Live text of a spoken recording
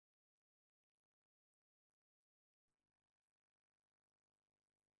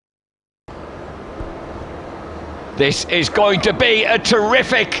This is going to be a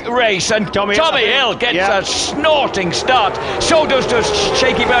terrific race, and Tommy Hill gets a snorting start. So does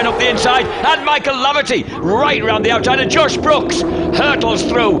Shaky Byrne up the inside, and Michael Laverty right round the outside, and Josh Brooks hurtles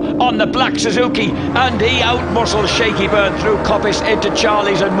through on the black Suzuki, and he outmuscles Shaky Byrne through Coppice into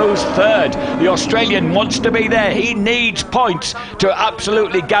Charlie's and moves third. The Australian wants to be there. He needs points to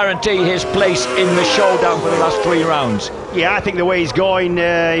absolutely guarantee his place in the showdown for the last 3 rounds. Yeah, I think the way he's going,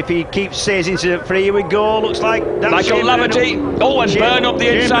 if he stays into it, here we go, looks like that's Michael Laverty, and Byrne up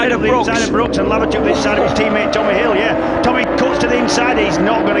the inside of Brooks. And Laverty up the inside of his teammate Tommy Hill, yeah. Tommy cuts to the inside, he's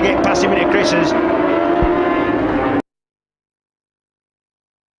not going to get past him into Chris's.